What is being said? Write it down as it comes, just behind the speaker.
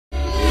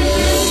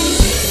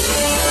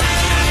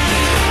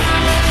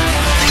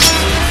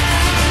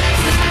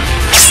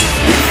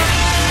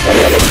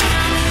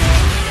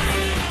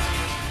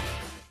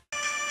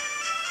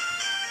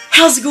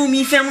How's it going,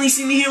 me family?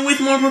 C.Mea here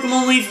with more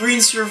Pokémon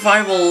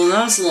LeafGreen-Survival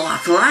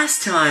Nuzlocke.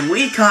 Last time,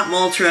 we caught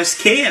Moltres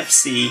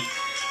KFC,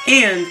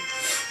 and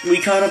we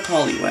caught a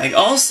Poliwag.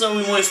 Also,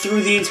 we went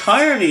through the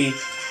entirety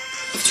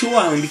of 2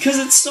 Island because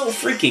it's so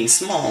freaking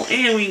small,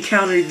 and we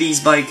encountered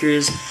these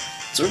bikers,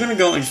 so we're gonna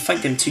go and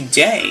fight them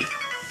today.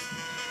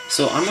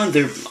 So I'm on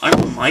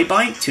my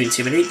bike to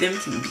intimidate them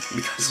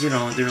because, you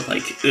know, they're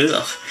like,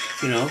 ugh,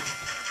 you know.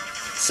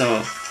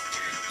 So,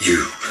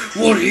 you,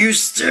 what are you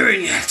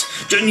staring at?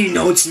 Don't you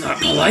know it's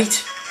not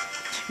polite?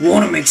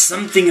 Want to make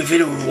something of it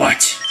or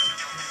what?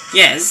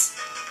 Yes.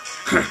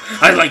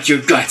 I like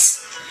your guts.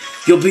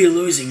 You'll be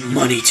losing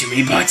money to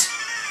me, but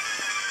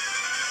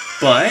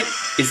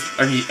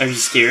are you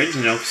scared?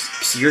 You know,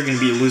 because you're gonna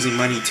be losing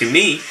money to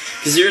me.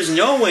 Because there's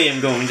no way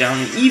I'm going down.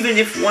 Even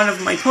if one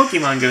of my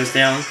Pokemon goes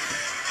down,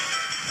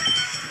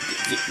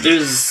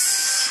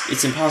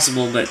 it's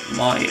impossible that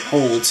my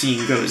whole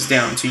team goes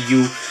down to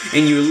you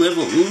and your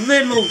little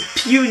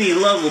puny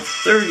level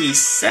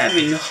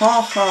 37.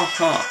 Ha ha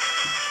ha.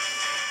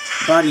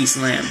 Body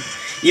slam.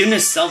 Even a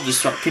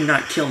self-destruct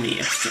cannot kill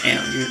me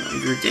and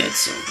you're dead,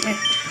 so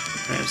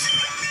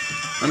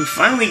I'm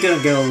finally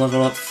gonna go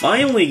level up,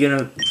 finally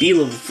gonna be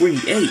level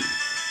 48.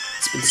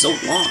 It's been so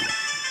long.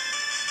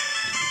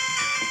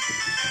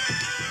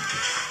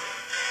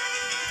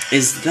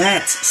 Is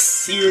that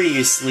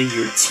seriously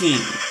your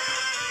team?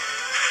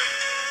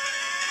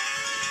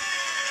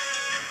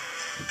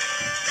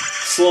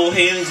 Slow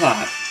hand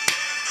clap.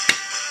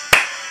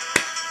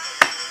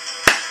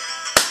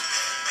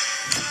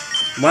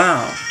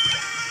 Wow.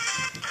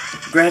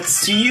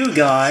 Congrats to you,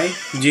 guy.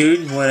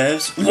 Dude,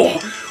 whatevs. Whoa!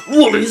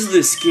 What is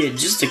this kid?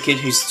 Just a kid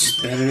who's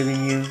just better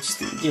than you?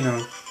 Just, you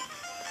know,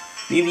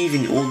 maybe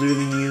even older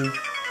than you?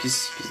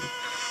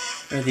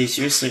 Are they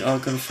seriously all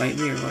gonna fight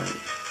me or what?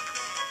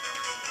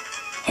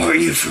 Are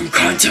you from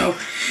Kanto?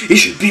 You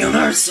should be on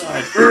our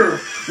side.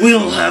 We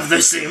all have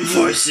the same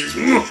voices.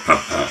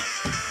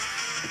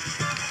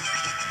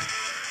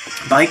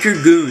 Biker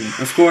Goon,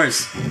 of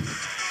course.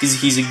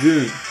 He's a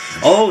goon.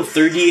 Oh,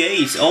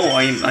 38. Oh,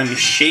 I'm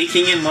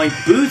shaking in my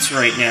boots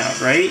right now,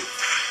 right?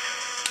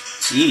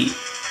 Gee.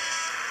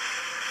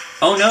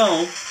 Oh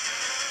no.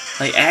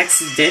 I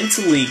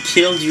accidentally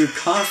killed your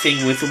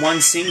coughing with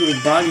one single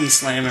body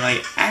slam, and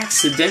I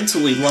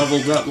accidentally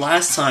leveled up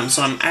last time,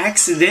 so I'm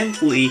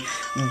accidentally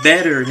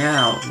better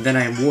now than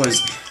I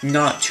was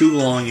not too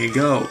long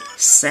ago.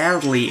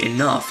 Sadly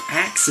enough.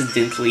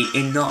 Accidentally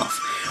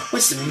enough.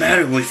 What's the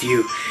matter with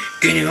you?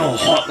 Getting all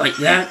hot like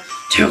that?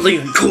 Totally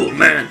uncool,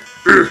 man.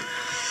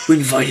 We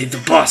invited the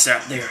boss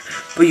out there,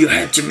 but you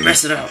had to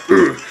mess it up.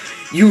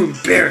 You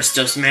embarrassed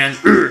us, man.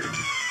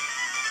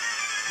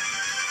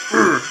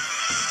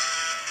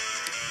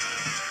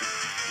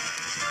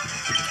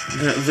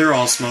 They're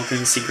all smoking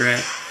a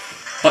cigarette.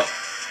 But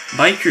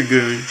Biker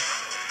Goon.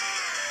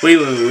 Wait,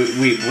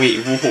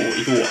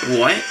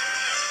 what?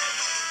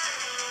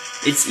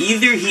 It's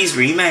either he's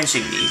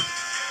rematching me,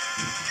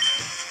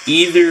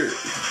 either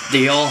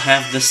they all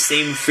have the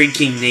same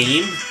freaking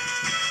name,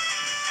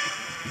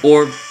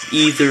 or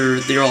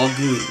either they're all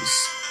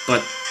goons.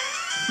 But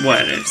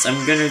whatevs.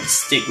 I'm gonna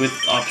stick with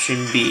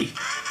option B.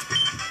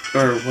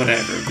 Or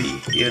whatever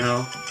B, you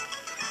know?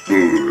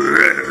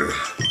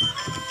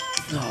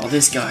 Oh,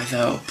 this guy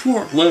though.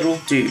 Poor little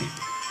dude.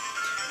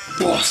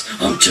 Boss,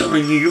 I'm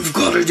telling you, you've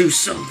got to do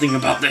something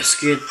about this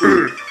kid.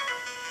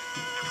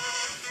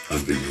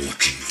 I've been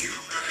watching you,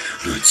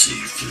 and I'd say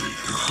you're feeling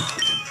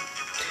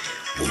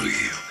what are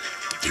you?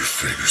 Their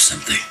friend or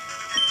something?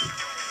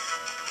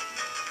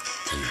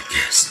 Then I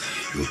guess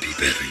you'll be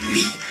bettering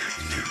me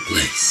in their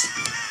place.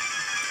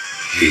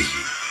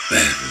 Shady,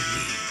 batter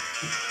me.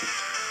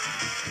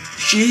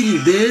 Shady,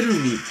 batter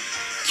me.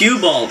 Cue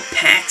Ball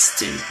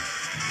Paxton.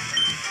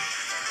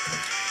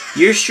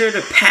 You're sure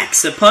to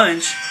pax a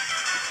punch.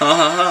 Ha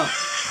ha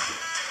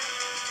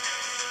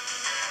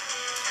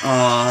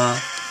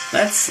ha.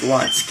 That's a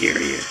lot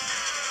scarier.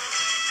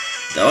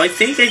 Though I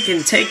think I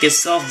can take a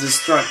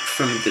self-destruct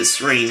from this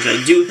range. I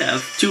do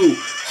have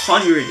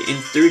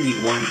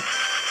 231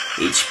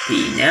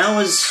 HP. Now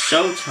is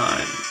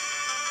showtime.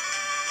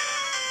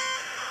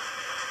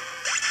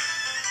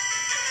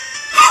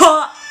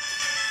 Ha!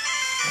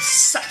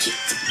 Suck it.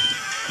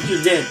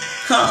 You're dead.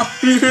 Ha!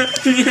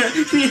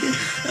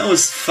 That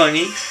was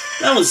funny.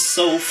 That was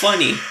so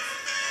funny.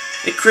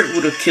 A crit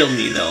would have killed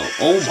me though.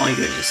 Oh my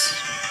goodness.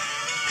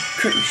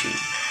 Crit machine.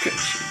 Crit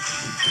machine.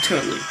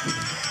 Totally.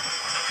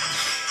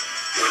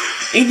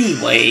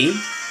 Anyway.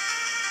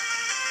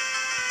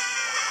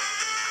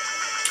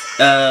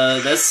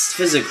 That's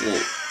physical.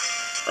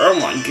 Oh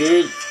my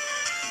god.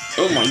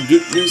 Oh my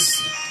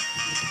goodness.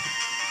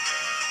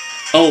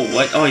 Oh,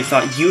 what? Oh, I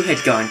thought you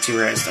had gone to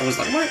rest. I was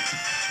like, what?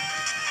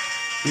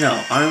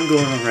 No, I'm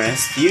going to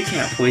rest. You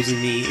can't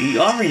poison me.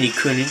 You already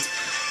couldn't.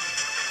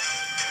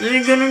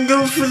 They're gonna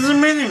go for the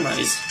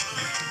minimize.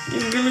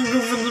 They're gonna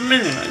go for the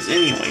minimize.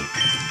 Anyway.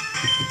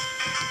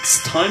 It's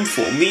time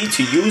for me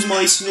to use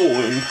my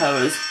snoring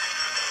powers.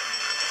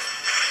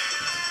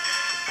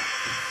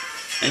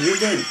 And you're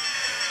dead.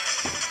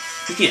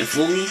 You can't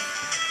fool me.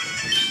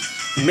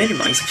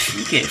 Minimize.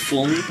 You can't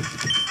fool me.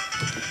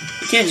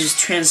 You can't just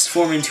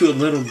transform into a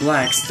little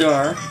black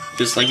star,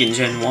 just like in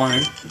Gen 1.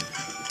 You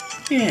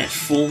can't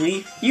fool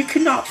me. You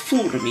cannot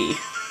fool me.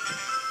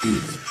 Yeah.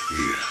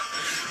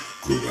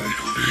 Go right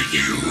on and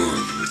get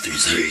along with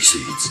these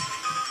hayseeds.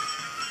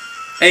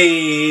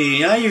 Hey,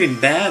 not even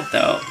bad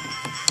though.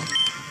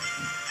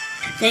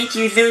 Thank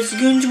you, those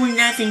goons were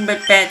nothing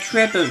but bad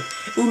trouble.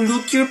 Oh,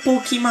 look, your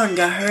Pokemon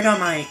got hurt on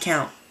my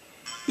account.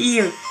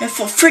 Here, a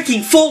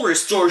freaking full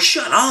restore,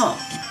 shut up!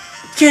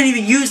 Can't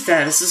even use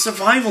that as a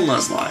survival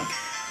Nuzlocke.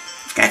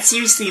 I've got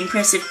seriously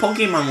impressive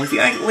Pokemon with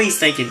you, at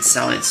least I can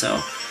sell it,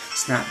 so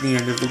it's not the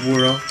end of the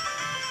world.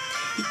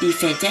 It'd be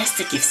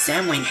fantastic if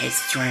someone as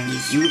strong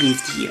as you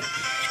lived here.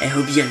 I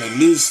hope you'll at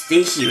least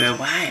stay here a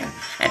while.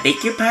 I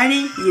beg your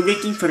pardon? You're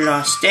looking for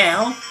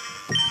Lostel?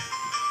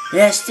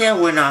 Lostel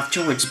went off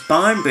towards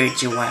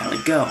Barnbridge a while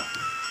ago.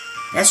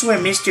 That's where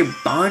Mr.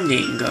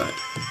 Bonding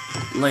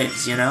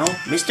lives, you know?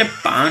 Mr.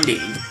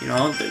 Bonding, you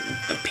know,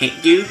 the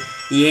pink dude?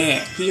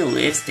 Yeah, he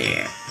lives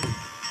there.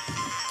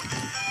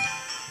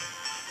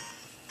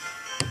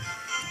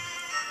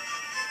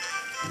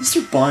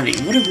 Mr.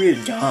 Bonding, what a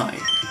weird guy.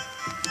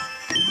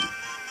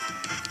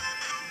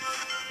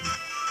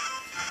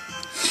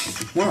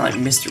 More like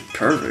Mr.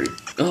 Pervert.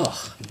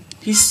 Ugh.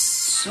 He's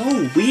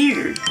so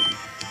weird.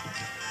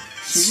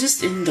 He's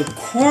just in the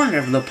corner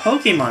of the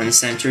Pokemon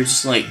Center,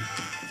 just like...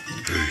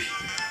 Hey,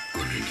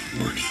 got any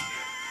money?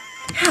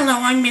 Hello,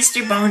 I'm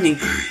Mr. Bonding.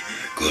 Hey,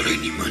 got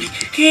any money?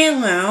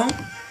 Hello.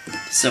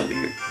 So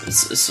weird.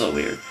 It's so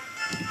weird.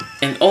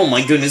 And oh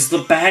my goodness,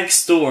 the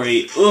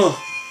backstory. Ugh.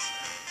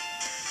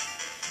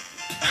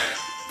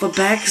 The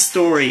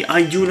backstory.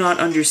 I do not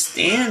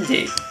understand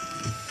it.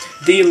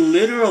 They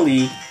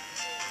literally...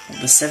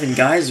 the 7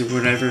 guys or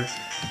whatever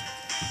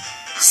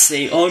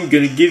say, oh, I'm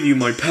gonna give you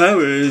my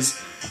powers.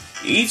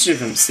 Each of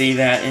them say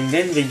that, and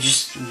then they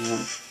just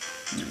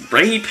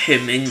rape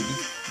him, and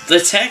the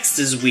text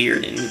is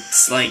weird, and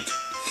it's like,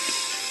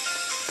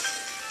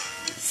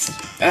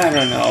 I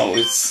don't know,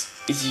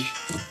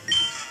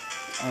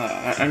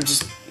 I'm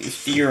just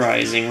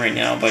theorizing right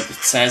now, but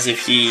it's as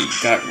if he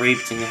got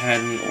raped and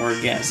had an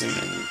orgasm,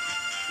 and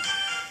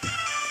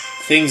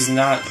things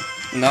not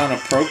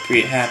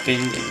appropriate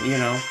happened, and, you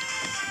know,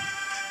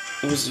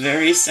 it was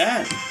very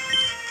sad.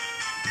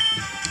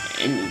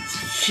 And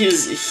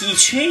he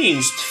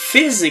changed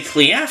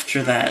physically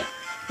after that,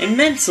 and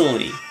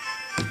mentally.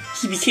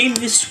 He became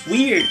this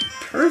weird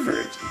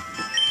pervert.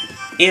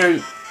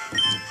 And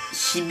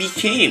he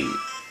became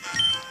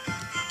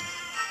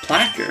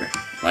Placker.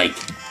 Like,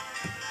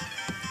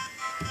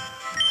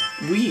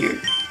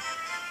 weird.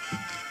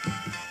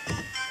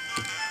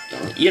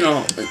 You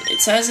know,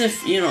 it's as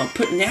if, you know,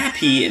 put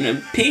Nappy in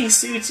a pink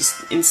suit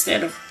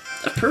instead of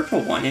a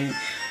purple one, and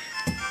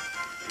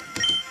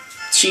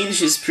change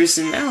his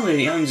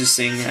personality. I'm just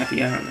saying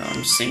Nappy, I don't know.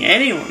 I'm just saying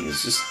anyone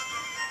is just...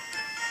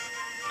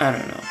 I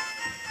don't know.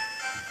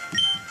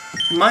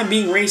 Am I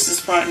being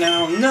racist right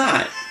now?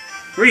 Not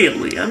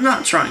really. I'm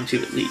not trying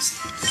to, at least.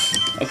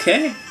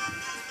 Okay?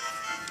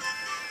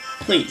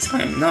 Please,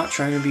 I am not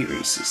trying to be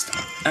racist.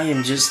 I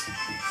am just...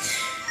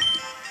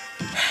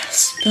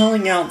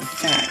 spelling out the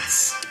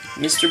facts.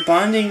 Mr.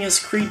 Bonding is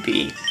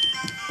creepy.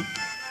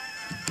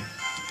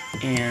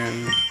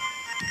 And...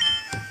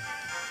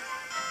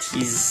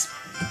 he's...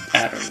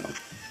 I don't know.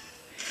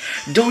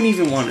 Don't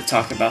even want to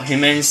talk about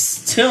him, and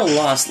still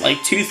lost like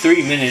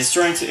 2-3 minutes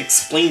trying to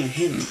explain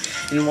him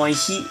and why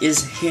he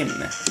is him.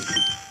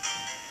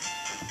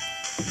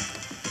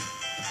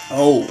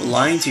 Oh,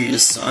 lying to your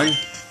son?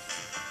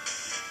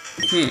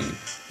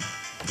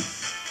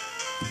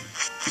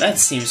 That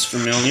seems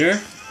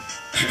familiar.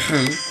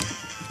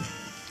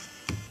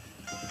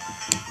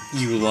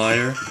 You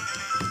liar.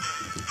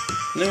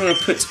 And I'm gonna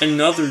put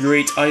another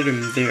great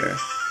item there.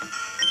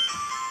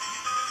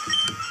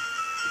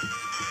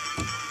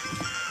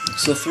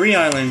 So 3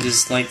 Island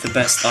is like the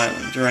best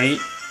island, right?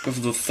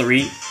 Of the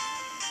 3.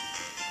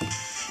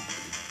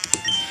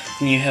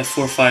 And you have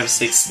 4, 5,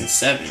 6, and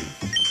 7.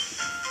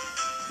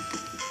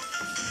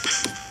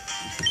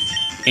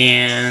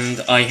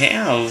 And I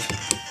have...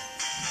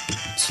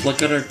 let's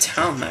look at our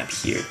town map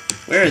here.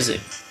 Where is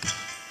it?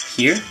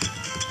 Here?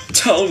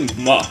 Town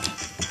map.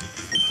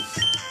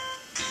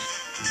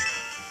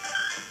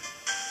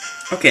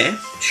 Okay,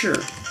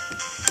 sure.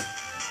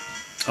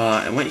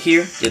 I went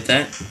here, did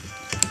that.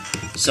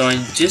 So I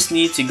just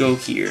need to go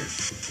here.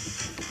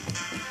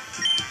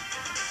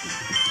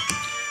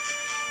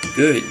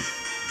 Good.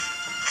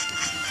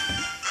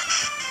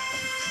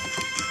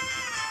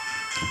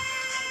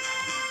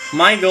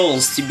 My goal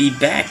is to be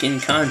back in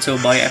Kanto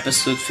by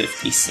episode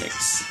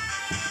 56.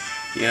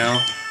 You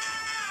know?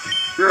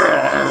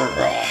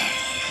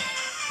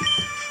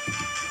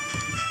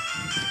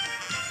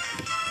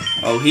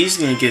 Oh, he's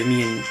gonna give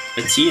me a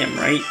TM,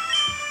 right?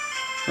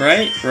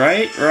 Right?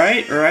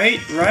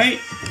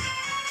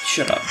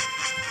 Shut up.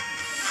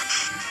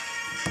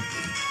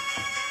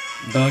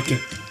 Baka.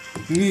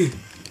 Ne.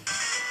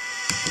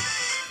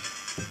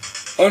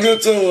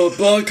 Anata wa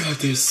baka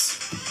desu.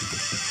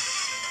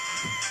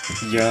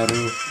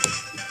 Yaro.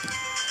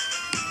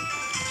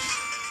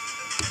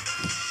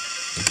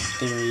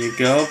 There you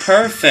go.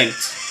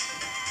 Perfect.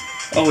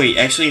 Oh wait,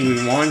 actually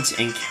we want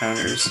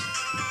encounters.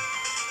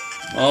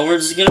 Well, we're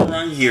just gonna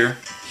run here.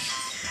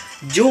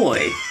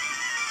 Joy.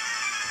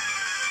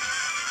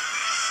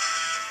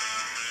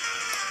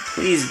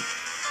 Please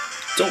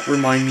don't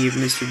remind me of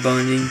Mr.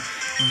 Bonding.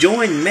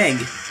 Join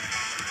Meg.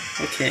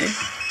 Okay.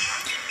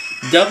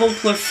 Double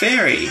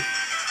Clefairy.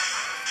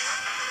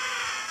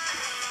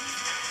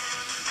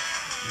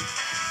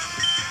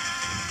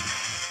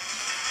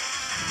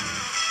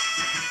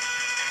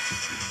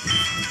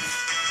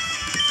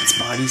 Let's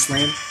body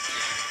slam.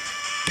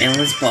 And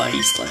let's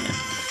body slam.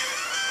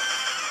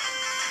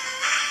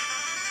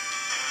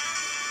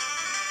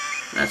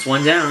 That's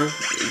one down.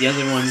 The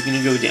other one's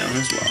gonna go down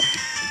as well.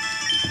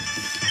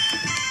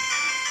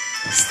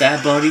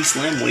 Stab body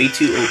slam, way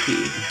too OP.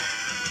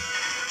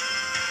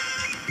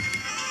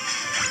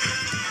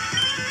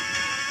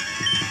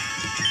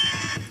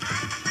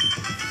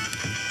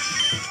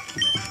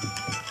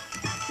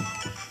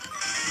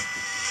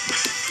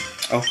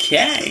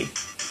 Okay.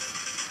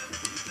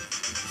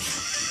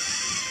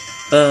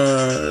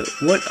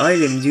 What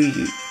item do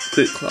you,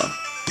 Quick Claw?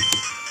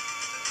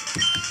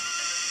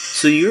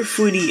 So you're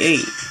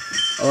 48.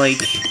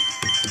 Like,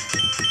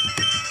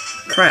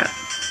 crap.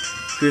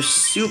 You're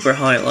super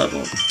high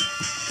level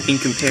in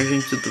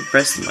comparison to the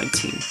rest of my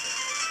team.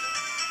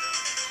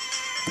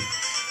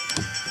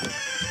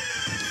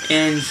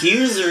 And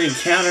here's our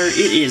encounter.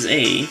 It is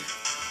a...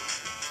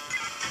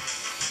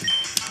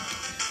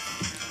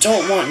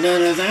 Don't want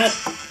none of that,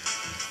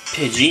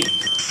 Pidgey.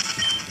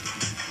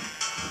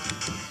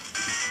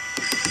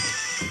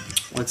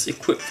 Let's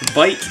equip the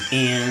bike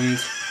and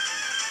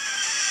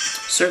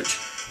search.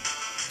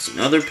 It's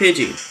another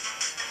Pidgey.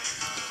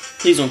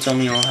 Please don't tell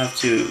me I'll have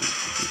to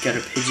get a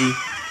Pidgey.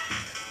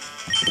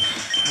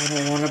 I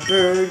don't want a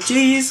bird,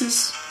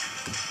 Jesus.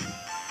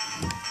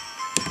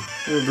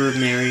 Or a bird,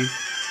 Mary.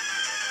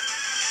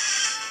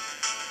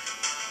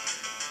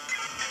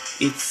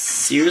 It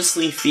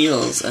seriously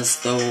feels as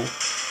though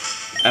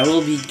I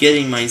will be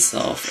getting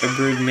myself a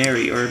bird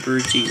Mary or a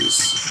bird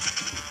Jesus.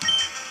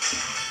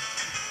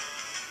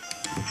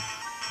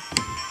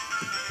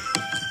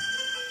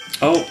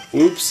 Oh,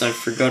 oops, I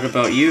forgot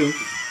about you.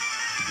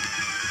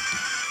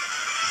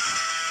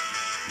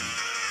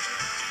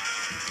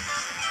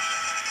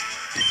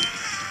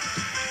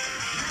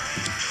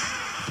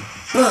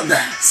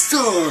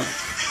 Store.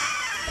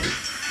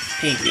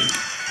 Painting.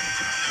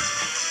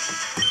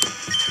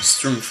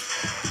 Strumpf.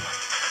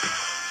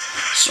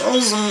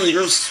 Charles on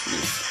your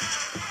Strumpf.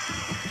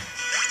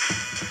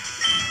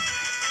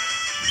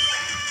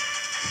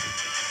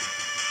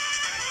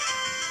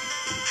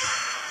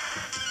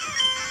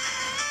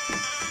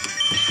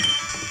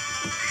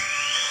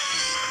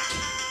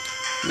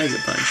 Mega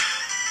Punch.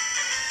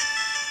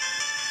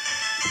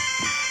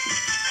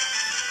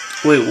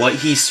 Wait, what?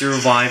 He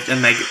survived a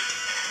Mega...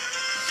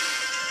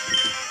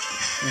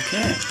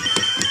 Okay.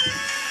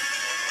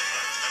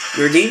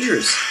 You're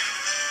dangerous.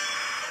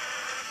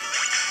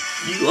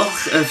 You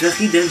are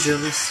very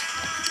dangerous.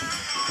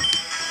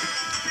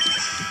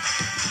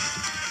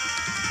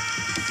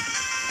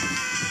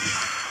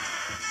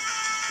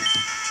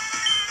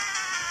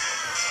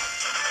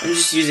 I'm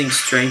just using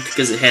strength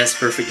because it has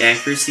perfect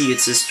accuracy.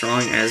 It's as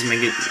strong as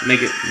Mega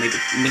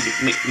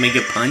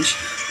Punch.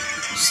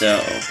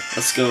 So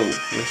let's go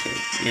with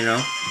it, you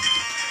know?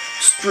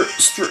 We're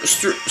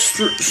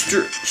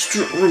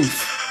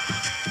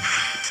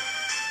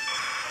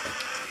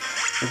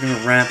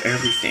gonna wrap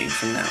everything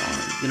from now on.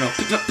 You know,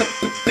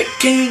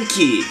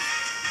 Kinky!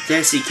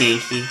 That's it,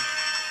 Kinky.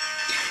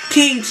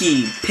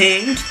 Kinky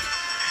pinged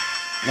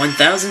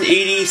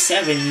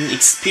 1087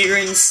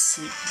 experience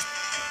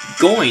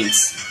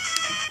coins.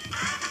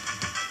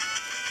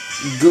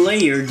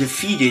 Glayer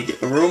defeated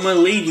Aroma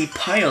Lady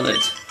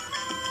Pilot.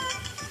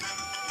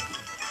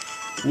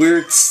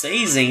 We're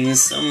seizing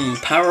some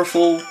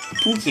powerful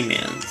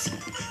Pokemons.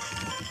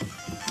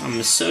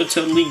 I'm so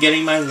totally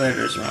getting my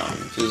letters wrong,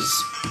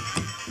 because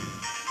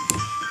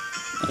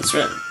that's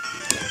right.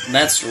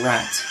 That's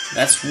right.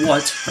 That's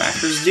what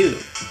rappers do,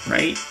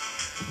 right?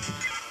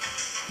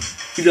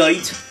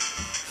 Right?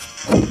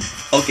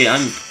 Okay,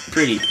 I'm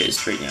pretty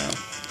pissed right now.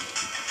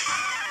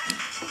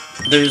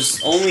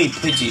 There's only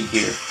Pidgey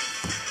here.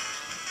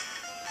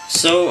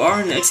 So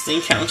our next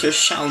encounter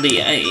shall be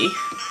a...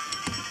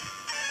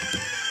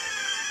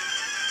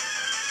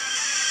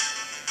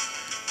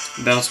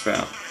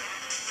 Bellsprout.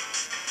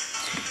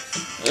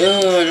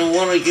 Oh, I don't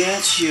want to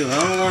catch you. I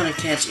don't want to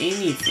catch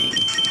anything,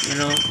 you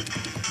know?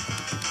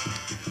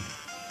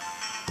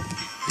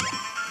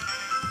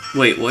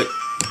 Wait, what?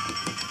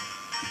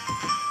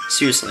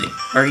 Seriously,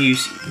 are you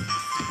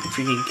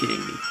freaking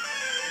kidding me?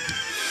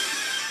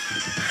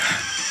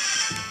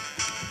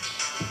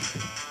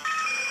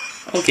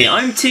 Okay,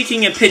 I'm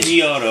taking a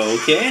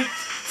Pidgeotto, okay?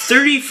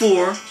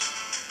 34.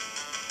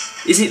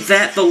 Isn't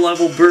that the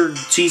level Bird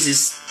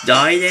Jesus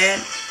died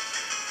at?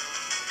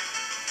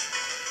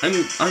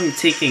 I'm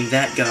taking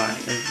that guy,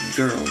 or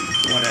girl,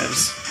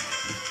 whatevs.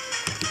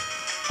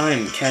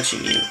 I'm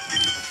catching you.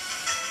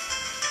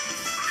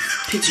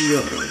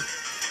 Pidgeotto.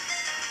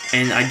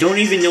 And I don't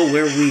even know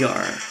where we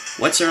are.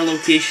 What's our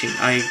location?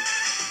 I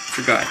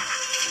forgot.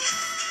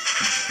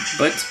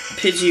 But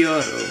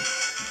Pidgeotto.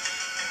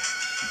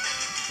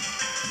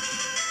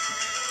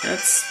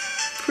 That's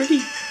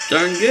pretty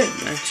darn good,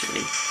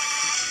 actually.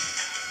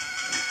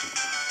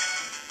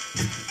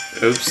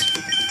 Oops.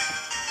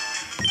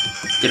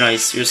 Did I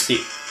seriously...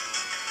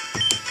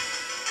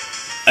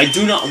 I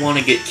do not want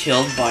to get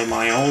killed by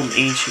my own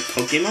ancient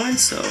Pokemon,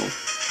 so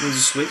we'll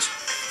just switch.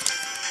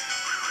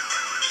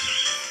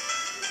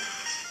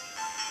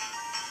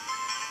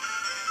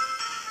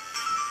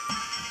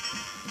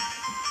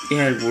 He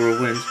had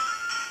Whirlwind.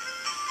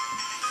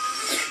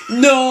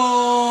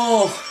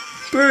 No!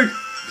 Bird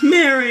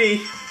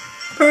Mary!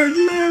 Bird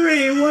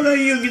Mary, what are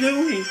you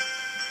doing?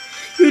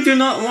 You do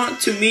not want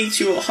to meet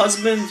your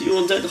husband,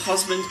 your dead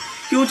husband.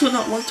 You do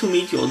not want to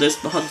meet your dead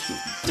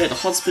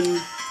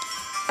husband.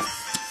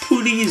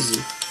 Please.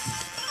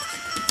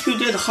 Your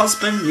dead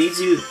husband needs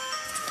you.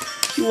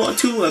 You are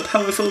too a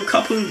powerful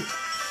couple.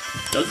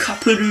 The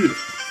couple.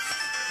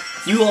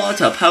 You are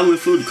the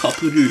powerful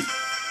couple.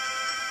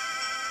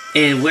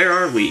 And where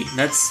are we?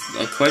 That's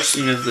a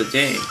question of the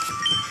day.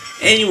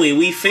 Anyway,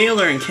 we failed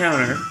our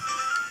encounter.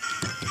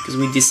 Because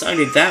we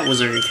decided that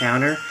was our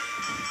encounter.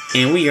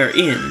 And we are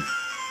in.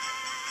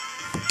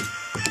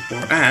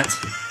 Or at.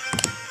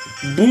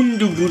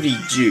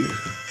 Bunduburiju.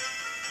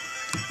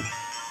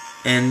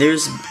 And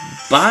there's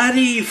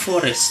Bari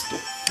Foresto.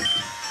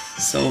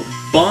 So,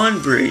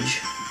 Bond Bridge.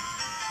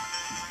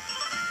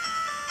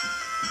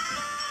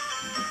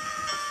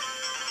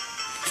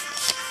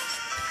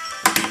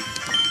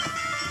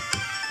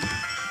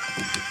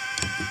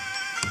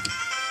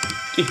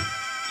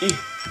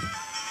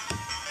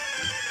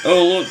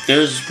 Oh look,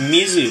 there's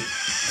Mizu.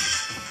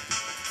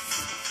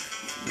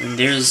 And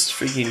there's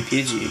freaking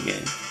Pidgey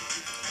again.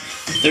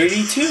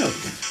 32.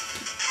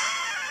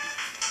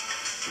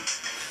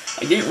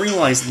 I didn't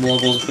realize the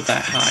levels were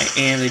that high,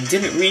 and I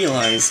didn't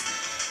realize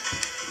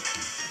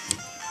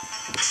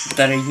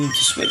that I need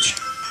to switch.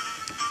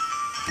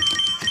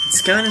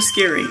 It's kinda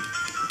scary.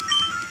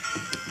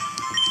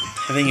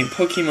 Having a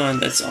Pokemon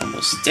that's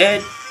almost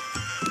dead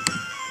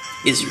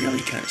is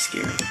really kinda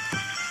scary.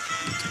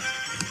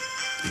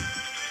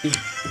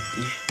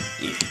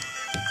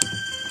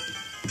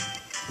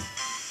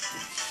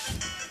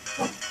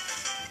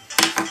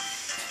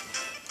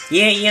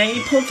 Yeah,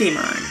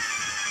 Pokemon.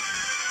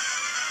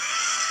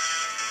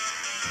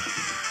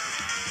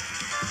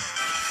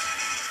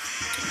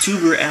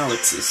 Tuber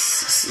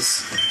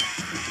Alexis.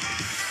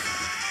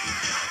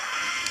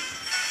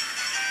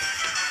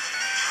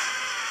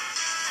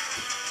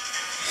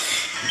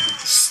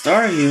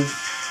 Staryu.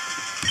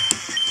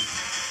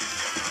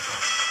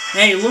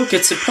 Hey, look,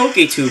 it's a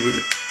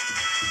Poketuber.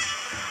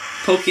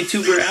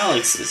 Poketuber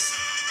Alexis.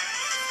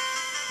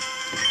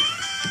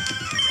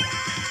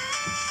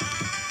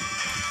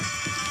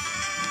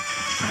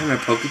 I'm a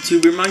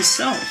Poketuber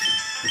myself.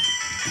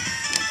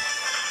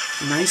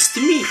 Nice to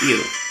meet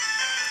you.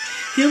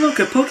 Hey look,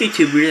 a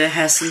Poketuber that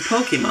has some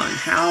Pokemon.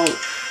 How...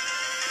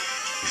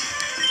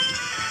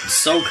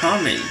 so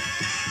common.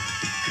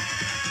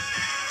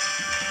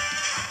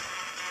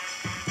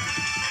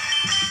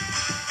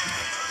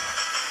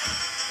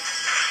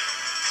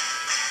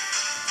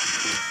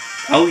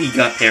 Oh, he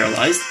got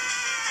paralyzed.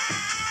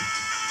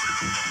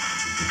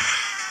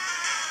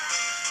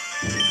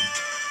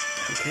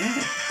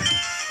 Okay.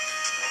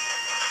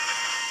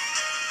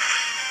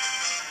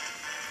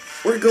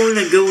 We're going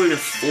to go in a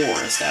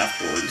forest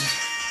afterwards.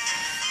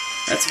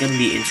 That's going to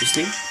be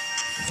interesting.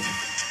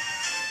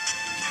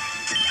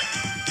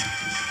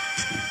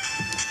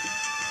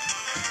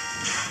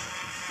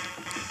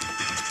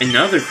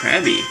 Another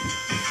Krabby.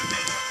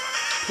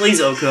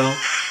 Please, Oko.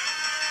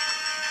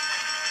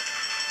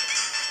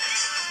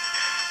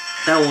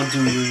 That won't do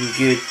you any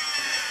good.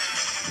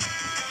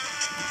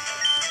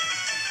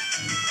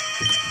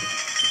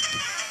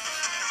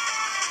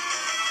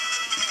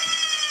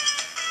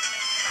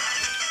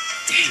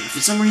 Dang, for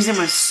some reason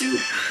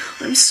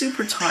I'm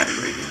super tired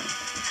right now.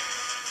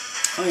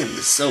 I am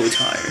so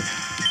tired.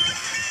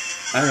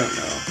 I don't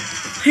know.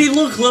 Hey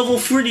look, level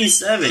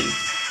 47!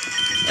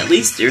 At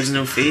least there's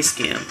no face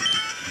cam.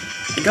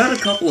 I got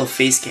a couple of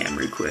face cam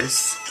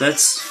requests.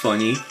 That's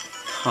funny.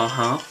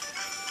 Haha.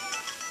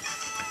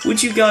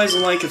 Would you guys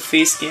like a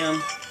face cam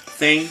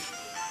thing?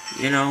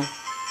 You know?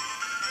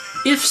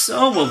 If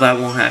so, well that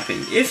won't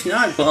happen. If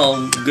not,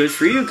 well, good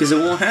for you, because it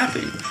won't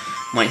happen.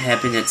 Might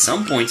happen at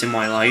some point in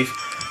my life,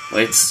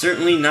 but it's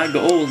certainly not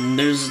oh,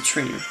 there's a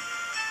trainer.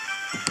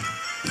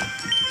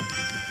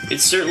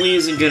 It certainly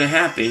isn't gonna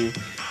happen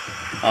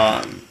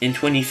in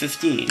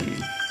 2015,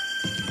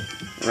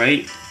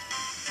 right?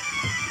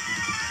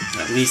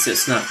 At least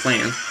it's not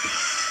planned.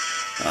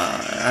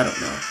 I don't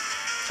know.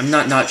 I'm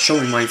not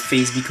showing my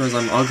face because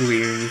I'm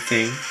ugly or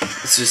anything.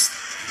 It's just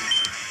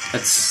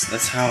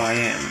that's how I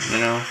am, you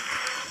know.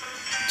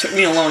 It took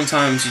me a long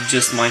time to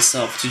just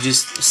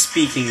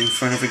speaking in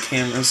front of a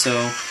camera,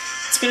 so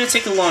it's gonna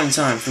take a long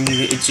time for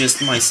me to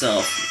adjust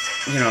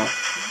myself, you know,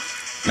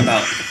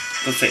 about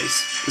the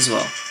face as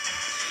well.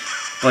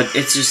 But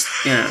it's just,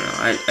 you know,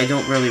 I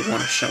don't really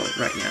want to show it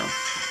right now.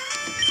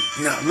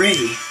 Not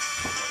ready.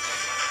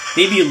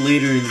 Maybe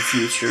later in the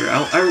future.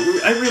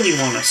 I really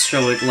want to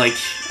show it, like,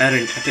 at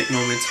an epic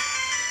moment.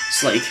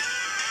 It's like,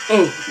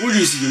 oh, what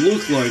does he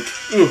look like?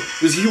 Oh,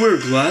 does he wear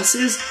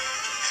glasses?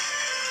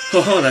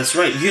 Haha, that's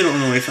right, you don't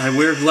know if I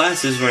wear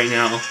glasses right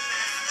now.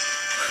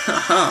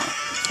 Haha.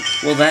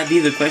 Will that be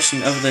the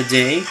question of the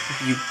day?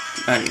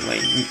 Anyway,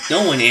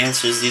 no one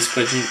answers these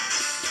questions.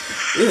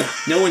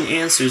 No one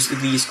answers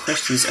these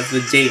questions of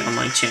the day on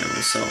my channel,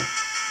 so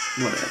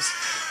what else?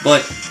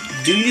 But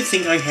do you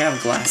think I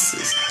have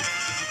glasses?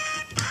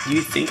 Do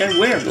you think I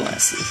wear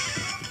glasses?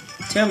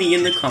 Tell me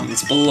in the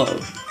comments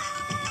below,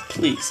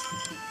 please.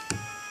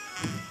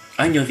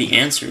 I know the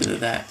answer to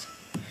that,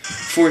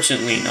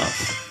 fortunately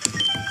enough.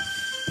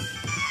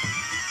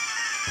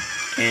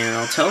 And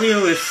I'll tell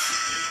you if...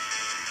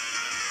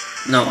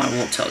 No, I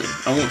won't tell you.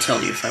 I won't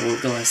tell you if I wear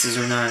glasses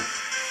or not.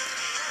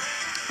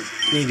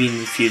 Maybe in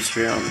the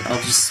future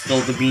I'll just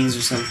spill the beans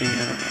or something,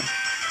 I don't know.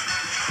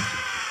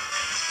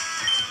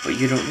 But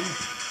you don't know.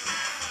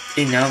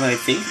 And now that I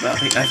think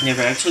about it, I've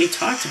never actually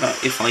talked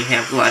about if I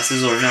have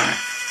glasses or not.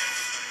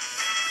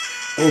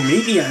 Or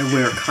maybe I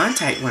wear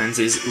contact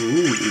lenses.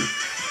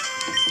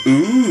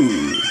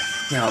 Ooh.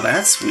 Now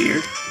that's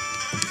weird.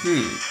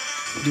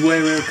 Do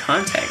I wear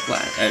contact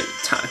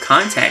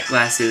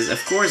glasses?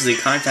 Of course, they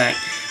contact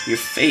your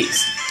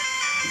face.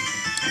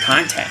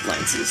 Contact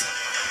lenses.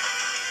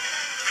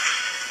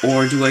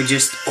 Or do I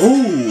just...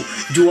 Oh!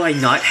 Do I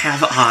not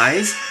have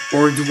eyes?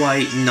 Or do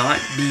I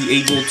not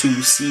be able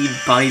to see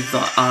by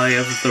the eye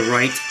of the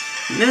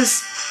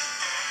rightness?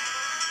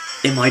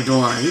 Am I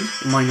blind?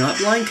 Am I not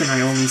blind? Can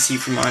I only see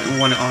from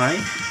one eye?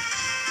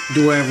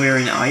 Do I wear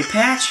an eye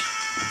patch?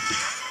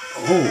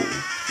 Oh.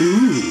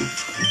 Ooh.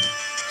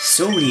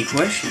 So many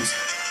questions.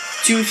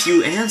 Too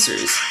few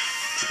answers.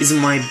 Is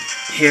my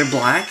hair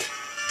black?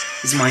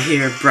 Is my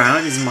hair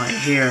brown? Is my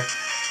hair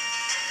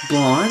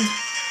blonde?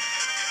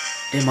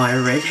 Am I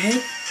a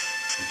redhead?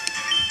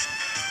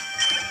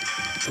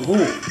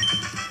 Oh.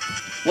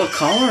 What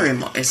color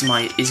is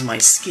my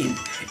skin?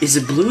 Is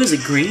it blue? Is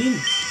it green?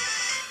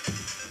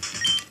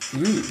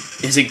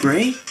 Is it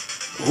gray?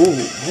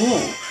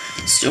 Oh.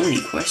 So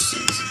many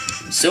questions.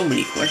 So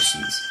many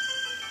questions.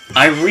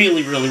 I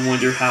really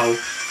wonder how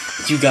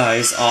you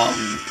guys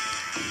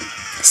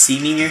see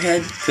me in your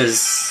head,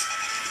 because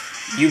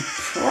you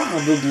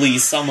probably,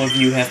 some of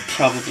you have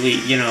probably,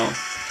 you know,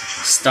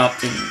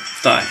 stopped and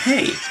thought,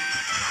 hey,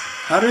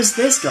 how does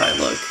this guy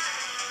look?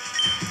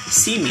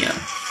 C.Mea.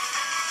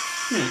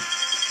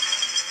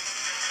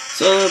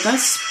 So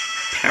that's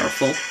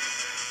powerful.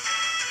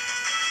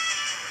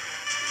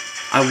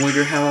 I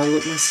wonder how I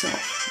look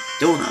myself,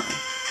 don't I?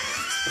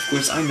 Of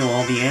course, I know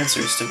all the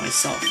answers to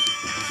myself.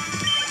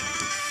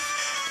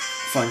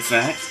 Fun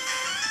fact.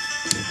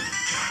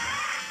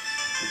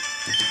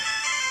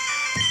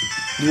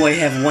 Do I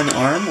have one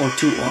arm or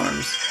two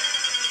arms?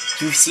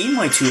 You've seen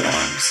my two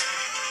arms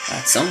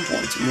at some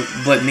point,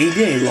 but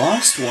maybe I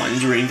lost one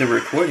during the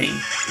recording,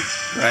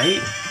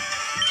 right?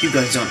 You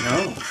guys don't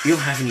know. You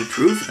don't have any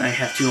proof that I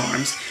have two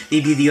arms.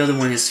 Maybe the other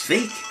one is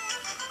fake.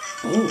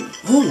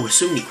 Oh,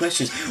 so many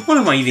questions. What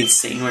am I even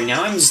saying right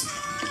now? I'm just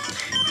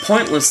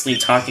pointlessly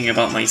talking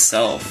about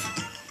myself.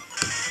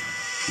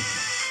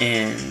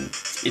 And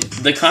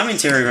the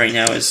commentary right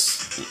now is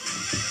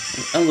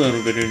a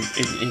little bit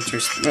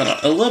interesting. Well,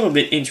 a little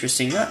bit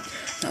interesting. Not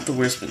the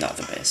worst, but not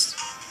the best.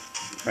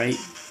 Right?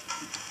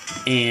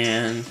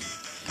 And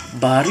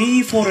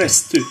Bari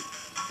Forest.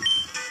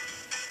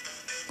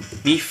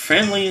 Be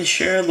friendly and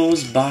share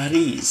those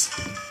baris.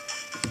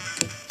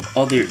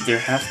 Oh, there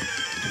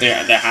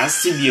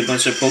has to be a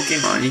bunch of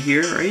Pokemon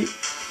here, right?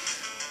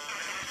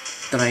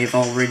 That I have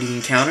already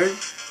encountered.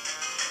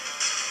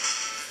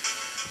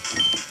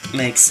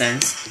 Makes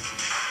sense.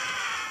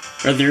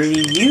 Are there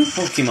any new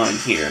Pokemon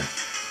here?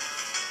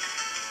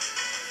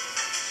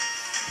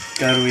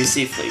 Got away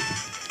safely.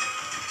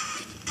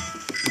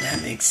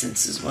 That makes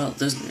sense as well,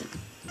 doesn't it?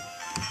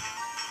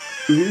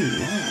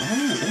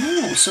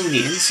 Ooh, so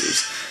many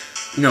answers.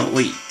 No,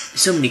 wait,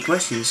 so many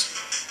questions.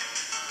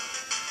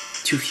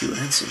 Too few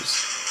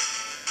answers.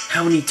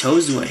 How many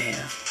toes do I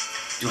have?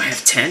 Do I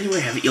have 10? Do I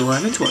have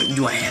 11?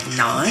 Do I have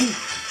 9?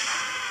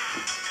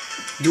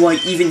 Do I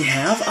even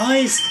have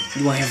eyes?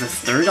 Do I have a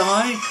third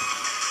eye?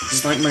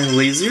 Just like my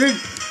lizard?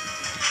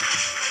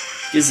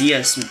 Because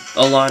yes,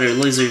 a lot of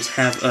lizards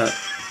have a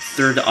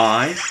third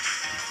eye.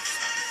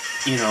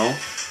 You know.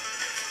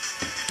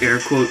 Air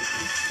quote.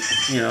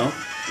 You know.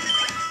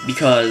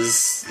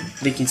 Because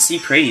they can see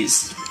prey.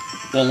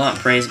 Well, not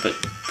prey, but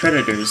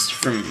predators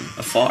from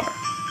afar.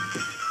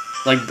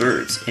 Like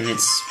birds. And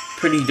it's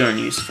pretty darn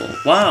useful.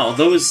 Wow,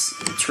 those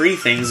tree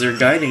things are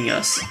guiding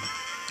us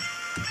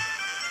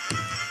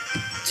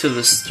to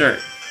the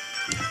start.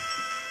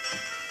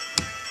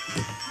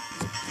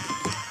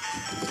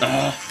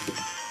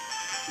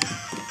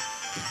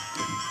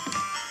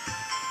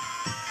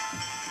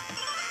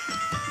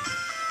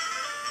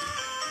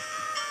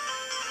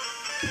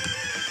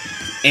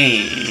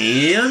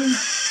 And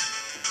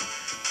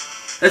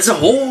That's a,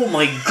 oh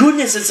my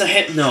goodness, it's a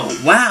hypno.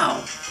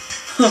 Wow.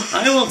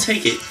 I will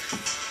take it.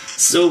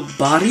 So,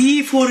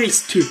 Body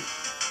Forest 2.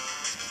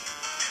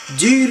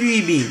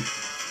 Jerry Bean.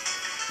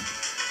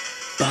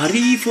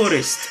 Body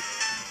Forest.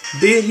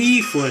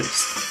 Berry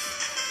Forest.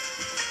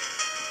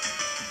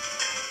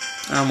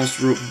 I almost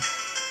wrote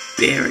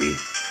berry.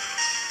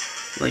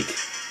 Like,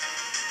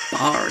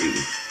 Barry.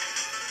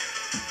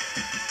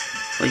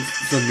 Like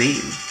the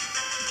name.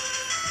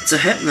 It's a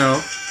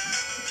hypno.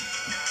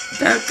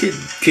 That could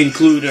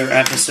conclude our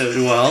episode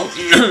well.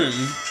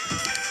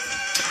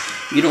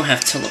 You don't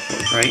have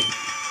teleport, right?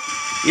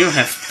 You don't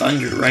have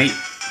thunder, right?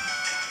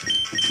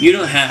 You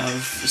don't have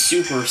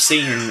Super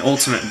Saiyan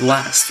Ultimate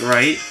Blast,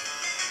 right?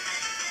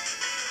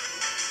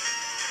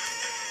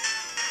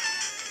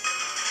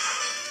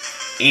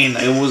 And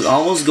I was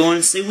almost going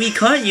to say we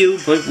caught you,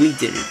 but we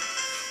didn't.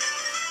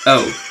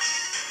 Oh.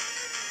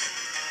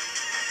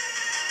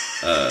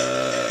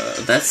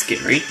 That's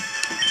scary.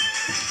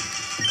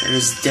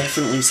 There's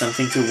definitely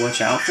something to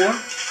watch out for.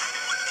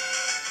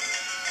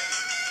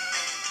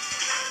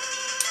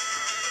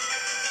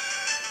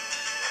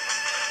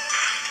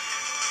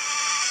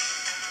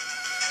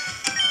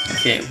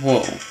 Okay,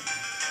 whoa.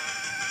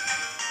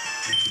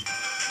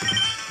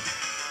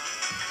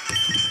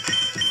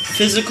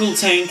 Physical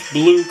tank,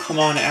 blue, come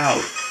on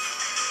out.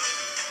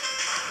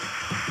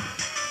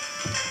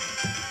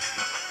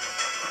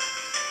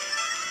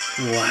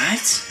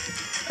 What?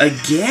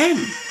 Again?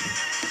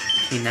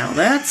 Okay, now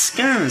that's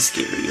kind of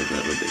scary a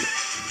little bit.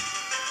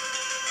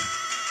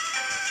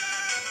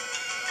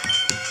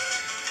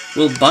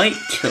 Will bite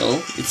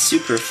kill? It's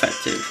super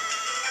effective.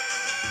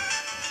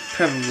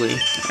 Probably.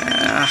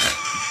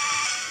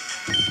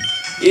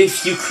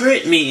 If you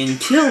crit me and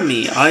kill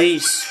me,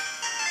 I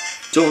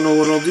don't know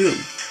what I'll do.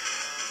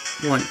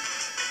 1,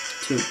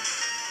 2,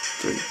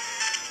 3,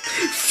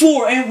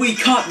 4, and we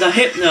caught the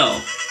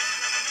hypno!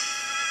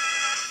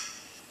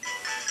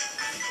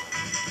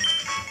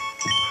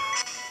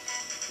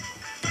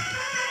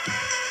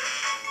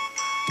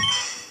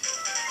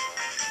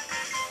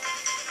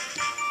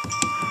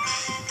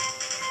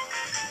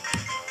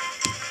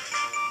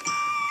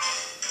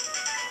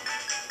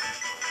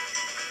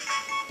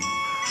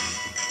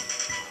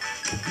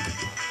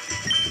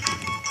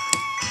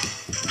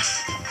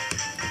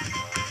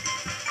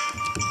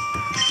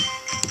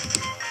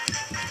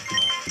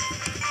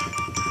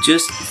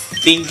 Just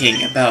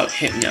thinking about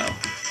hypno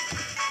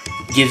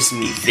gives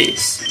me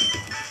this.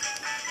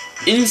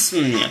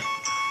 Insomnia.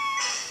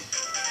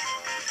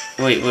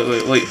 Wait.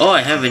 Oh,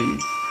 I have an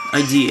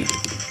idea.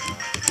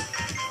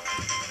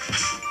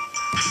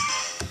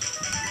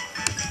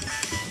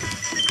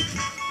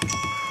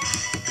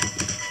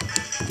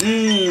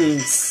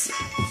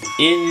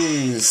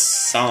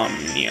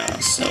 Insomnia.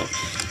 So,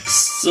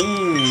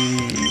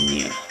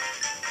 insomnia.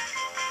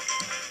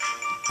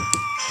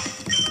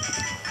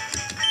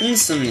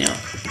 Insomnia.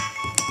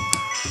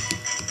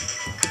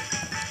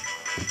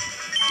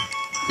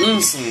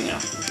 Insomnia.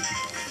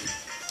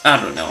 I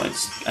don't know, I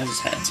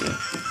just had to.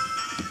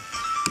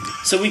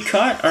 So we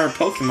caught our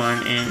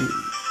Pokemon and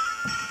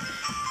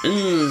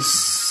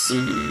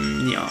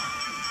Insomnia.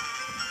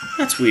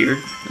 That's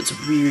weird. That's a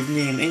weird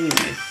name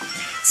anyway.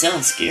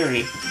 Sounds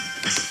scary.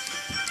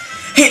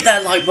 Hit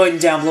that like button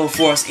down below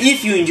for us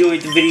if you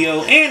enjoyed the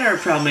video and are a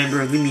proud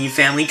member of the Me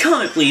family.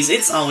 Comment please,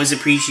 it's always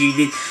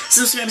appreciated.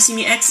 Subscribe to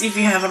C.MeaX if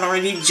you haven't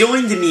already.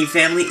 Join the Me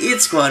family,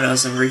 it's quite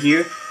awesome over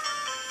here.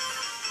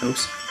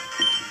 Oops.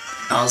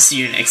 I'll see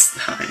you next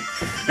time.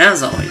 And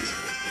as always,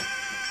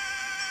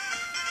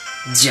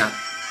 jump.